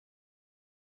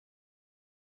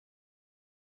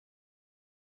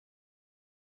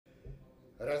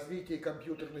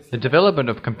The development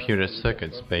of computer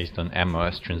circuits based on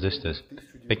n-MOS transistors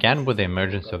began with the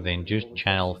emergence of the induced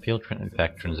channel field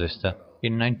effect transistor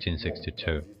in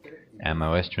 1962.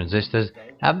 n-MOS transistors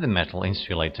have the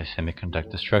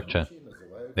metal-insulator-semiconductor structure.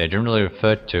 They are generally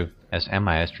referred to as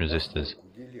MIS transistors.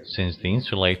 Since the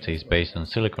insulator is based on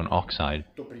silicon oxide,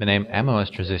 the name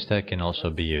n-MOS transistor can also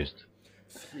be used.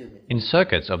 In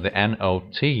circuits of the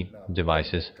NOT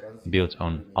devices built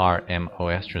on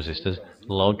r-MOS transistors,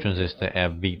 the load transistor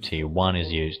FVT1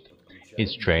 is used.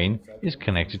 Its drain is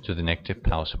connected to the negative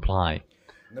power supply.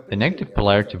 The negative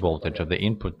polarity voltage of the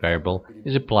input variable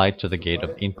is applied to the gate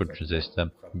of input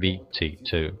transistor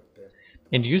VT2.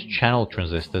 Induced channel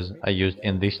transistors are used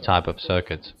in this type of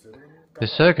circuits. The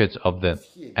circuits of the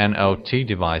NOT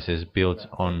devices built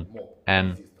on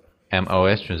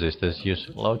n-MOS transistors use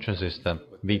load transistor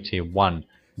VT1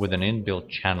 with an inbuilt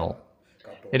channel.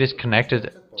 It is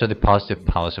connected to the positive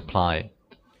power supply.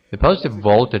 The positive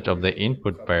voltage of the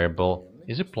input variable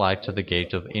is applied to the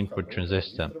gate of input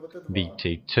transistor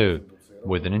VT2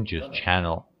 with an induced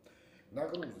channel.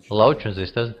 Load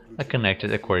transistors are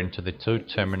connected according to the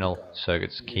two-terminal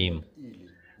circuit scheme.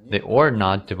 The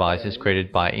or-NOT device is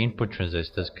created by input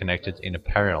transistors connected in a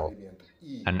parallel.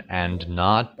 An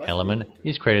AND-NOT element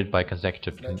is created by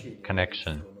consecutive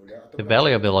connection. The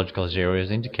value of the logical zero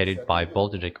is indicated by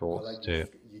voltage equals to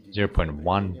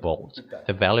 0.1 volts.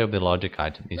 The value of the logic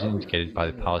item is indicated by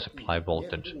the power supply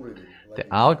voltage. The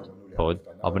output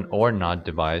of an or-NOT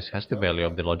device has the value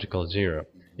of the logical zero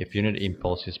if unit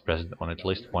impulse is present on at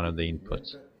least one of the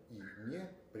inputs.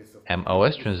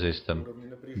 MOS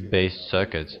transistor-based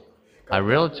circuits are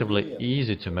relatively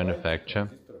easy to manufacture,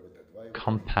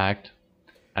 compact,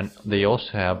 and they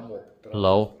also have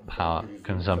low power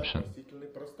consumption.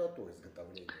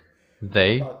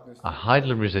 They are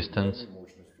highly resistant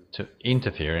to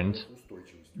interference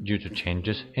due to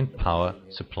changes in power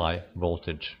supply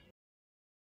voltage.